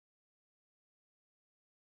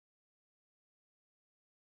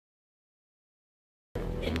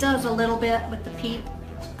does a little bit with the PEEP,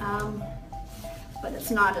 but it's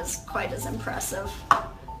not quite as impressive.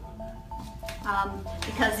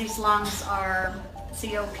 Because these lungs are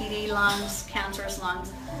COPD lungs, cancerous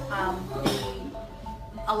lungs, the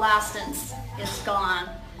elastance is gone,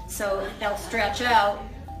 so they'll stretch out,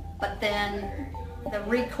 but then the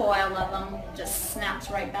recoil of them just snaps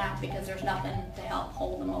right back because there's nothing to help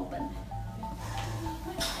hold them open.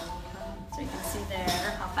 So you can see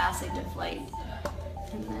there how fast they deflate.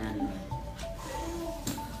 And then,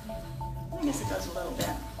 I guess it does a little bit.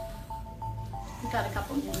 We've got a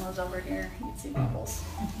couple new ones over here. You can see bubbles.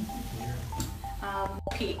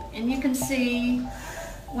 PEEP. And you can see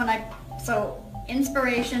when so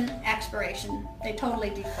inspiration, expiration, they totally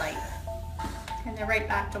deflate. And they're right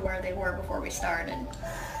back to where they were before we started.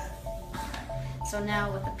 So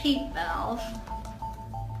now with the PEEP valve,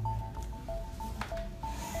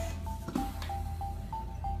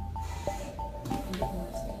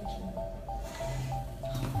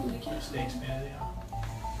 Stay expanded out.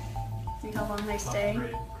 see how long they stay?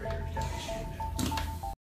 Greater capacity.